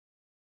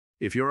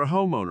If you're a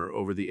homeowner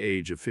over the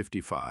age of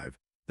 55,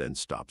 then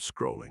stop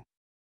scrolling.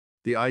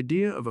 The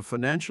idea of a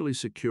financially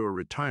secure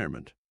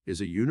retirement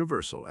is a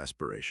universal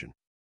aspiration.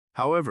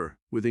 However,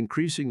 with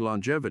increasing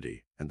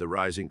longevity and the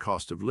rising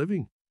cost of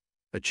living,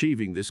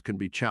 achieving this can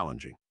be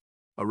challenging.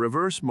 A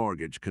reverse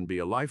mortgage can be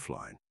a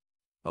lifeline,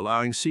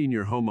 allowing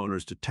senior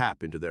homeowners to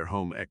tap into their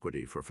home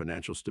equity for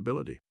financial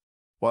stability.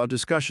 While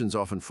discussions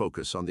often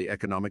focus on the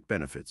economic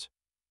benefits,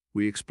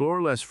 we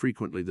explore less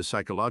frequently the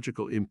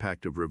psychological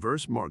impact of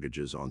reverse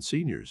mortgages on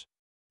seniors.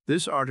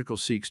 This article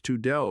seeks to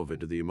delve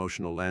into the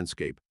emotional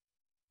landscape,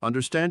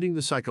 understanding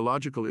the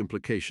psychological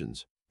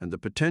implications and the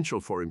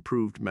potential for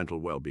improved mental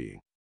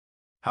well-being.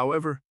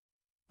 However,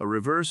 a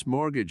reverse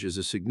mortgage is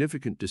a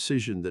significant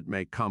decision that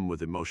may come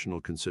with emotional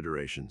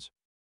considerations.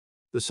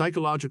 The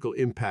psychological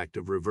impact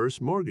of reverse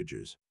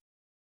mortgages: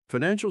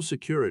 financial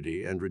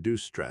security and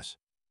reduced stress.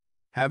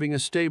 Having a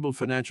stable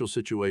financial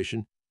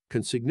situation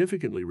can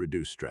significantly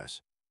reduce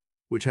stress,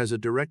 which has a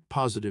direct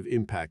positive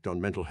impact on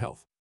mental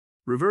health.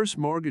 Reverse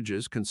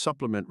mortgages can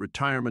supplement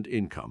retirement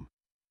income,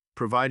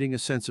 providing a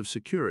sense of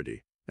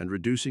security and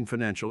reducing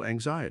financial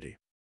anxiety.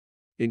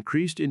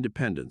 Increased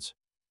independence: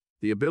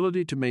 the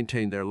ability to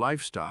maintain their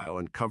lifestyle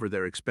and cover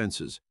their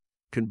expenses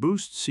can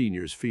boost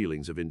seniors'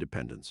 feelings of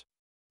independence.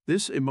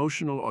 This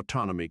emotional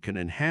autonomy can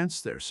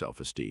enhance their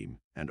self-esteem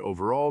and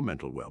overall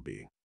mental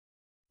well-being.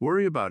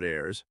 Worry about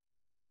heirs: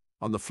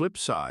 on the flip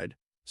side,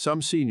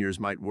 some seniors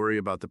might worry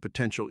about the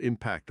potential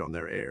impact on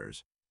their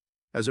heirs,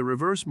 as a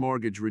reverse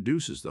mortgage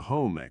reduces the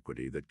home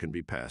equity that can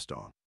be passed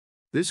on.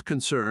 This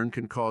concern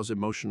can cause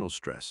emotional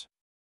stress.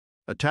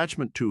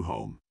 Attachment to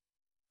home: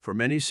 for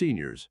many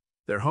seniors,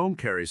 their home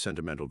carries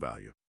sentimental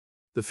value.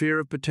 The fear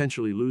of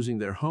potentially losing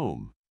their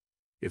home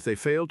if they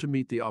fail to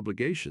meet the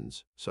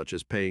obligations, such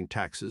as paying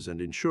taxes and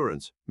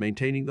insurance,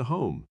 maintaining the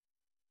home,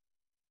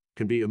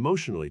 can be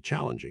emotionally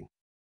challenging.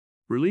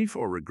 Relief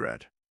or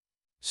regret: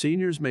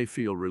 seniors may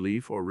feel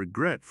relief or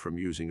regret from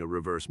using a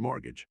reverse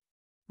mortgage.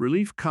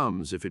 Relief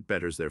comes if it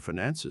betters their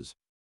finances.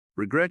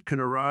 Regret can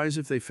arise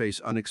if they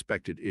face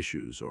unexpected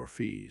issues or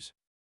fees.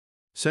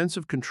 Sense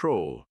of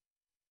control: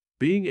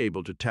 being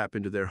able to tap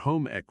into their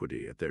home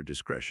equity at their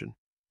discretion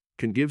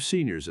can give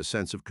seniors a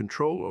sense of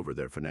control over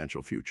their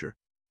financial future,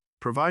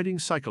 providing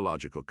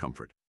psychological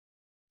comfort.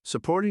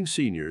 Supporting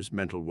seniors'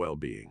 mental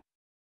well-being: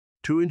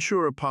 to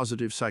ensure a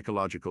positive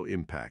psychological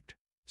impact,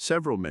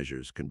 several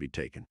measures can be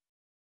taken.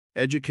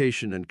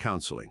 Education and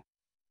counseling: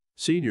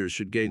 seniors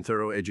should gain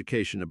thorough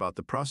education about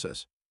the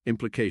process,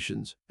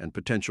 implications, and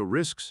potential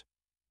risks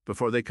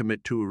before they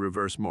commit to a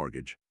reverse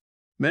mortgage.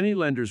 Many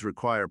lenders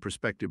require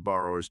prospective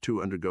borrowers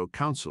to undergo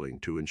counseling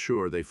to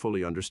ensure they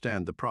fully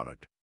understand the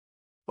product.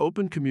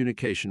 Open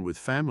communication with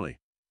family: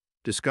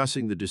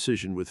 discussing the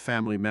decision with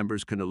family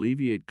members can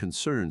alleviate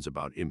concerns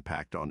about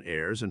impact on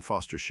heirs and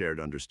foster shared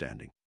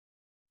understanding.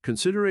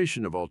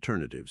 Consideration of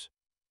alternatives: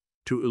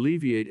 to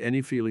alleviate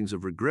any feelings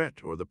of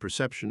regret or the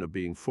perception of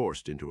being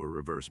forced into a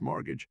reverse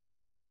mortgage,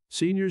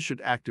 seniors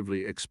should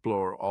actively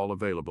explore all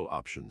available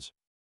options.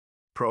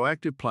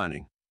 Proactive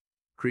planning: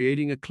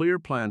 creating a clear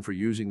plan for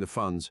using the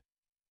funds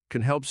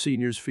can help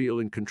seniors feel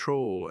in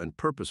control and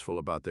purposeful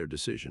about their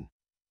decision,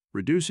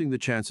 reducing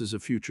the chances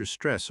of future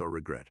stress or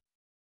regret.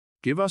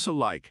 Give us a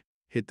like,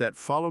 hit that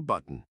follow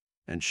button,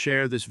 and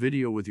share this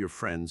video with your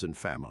friends and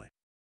family.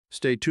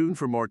 Stay tuned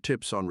for more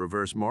tips on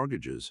reverse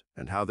mortgages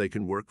and how they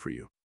can work for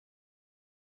you.